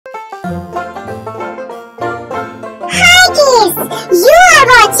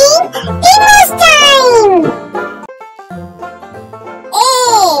watching Timmo's Time!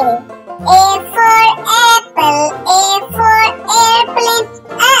 A for apple, A for airplane,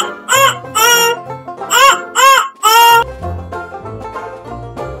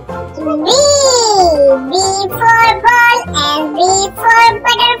 B for ball and B for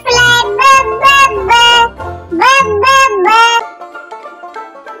butterfly,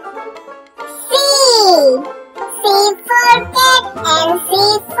 C for cat and C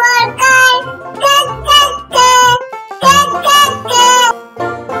for car,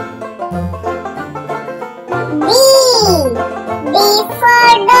 D for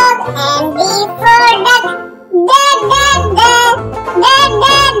dog and D for duck,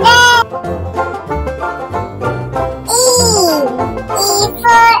 E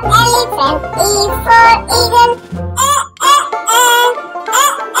for elephant, E for eagle,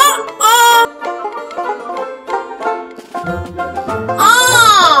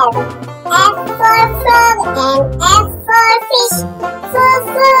 F for frog and F for fish,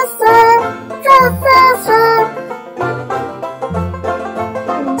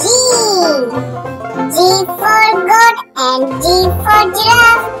 G for goat and G for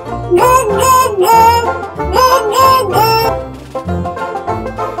giraffe,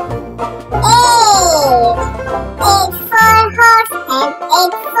 H for horse and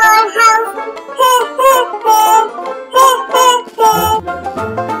H for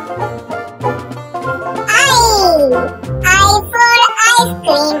house, I for ice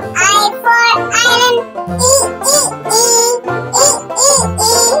cream, I for island,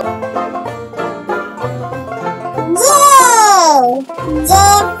 J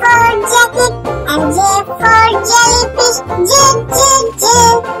for jacket and J for jellyfish, K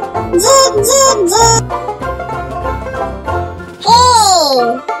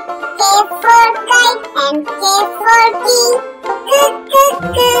for kite and K for key,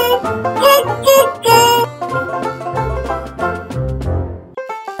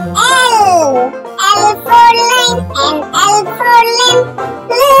 L for line and L for lamp,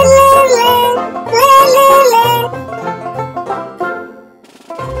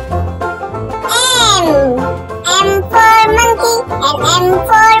 M for monkey and M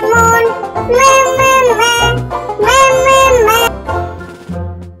for moon, N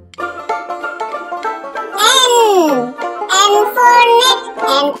for net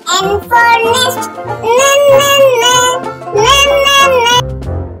and N for nest,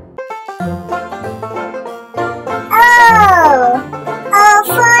 O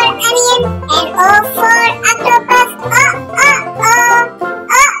for onion and O for octopus,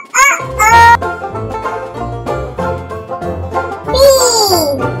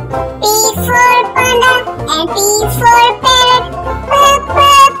 P for panda and P for parrot,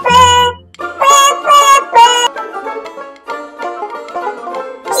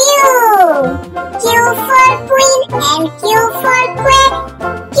 Q for queen and Q for quack,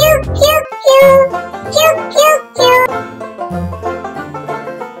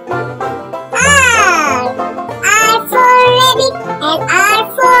 R for rabbit and R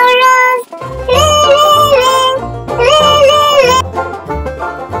for rose,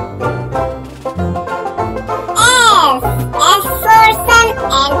 S for sun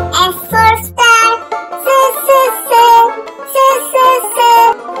and S for star, T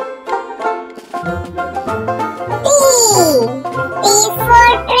for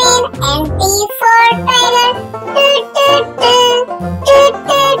train and T for tiger,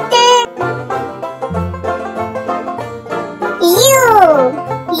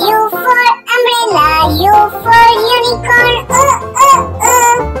 U for umbrella, U for unicorn,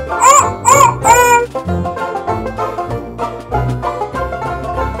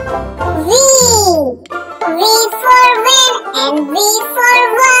 V for van and V for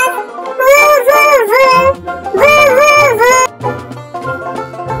vase,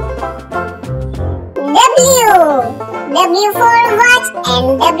 W for watch and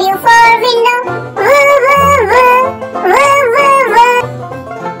W for window,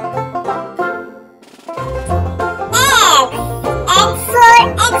 X for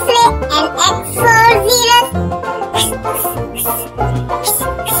X-ray and X for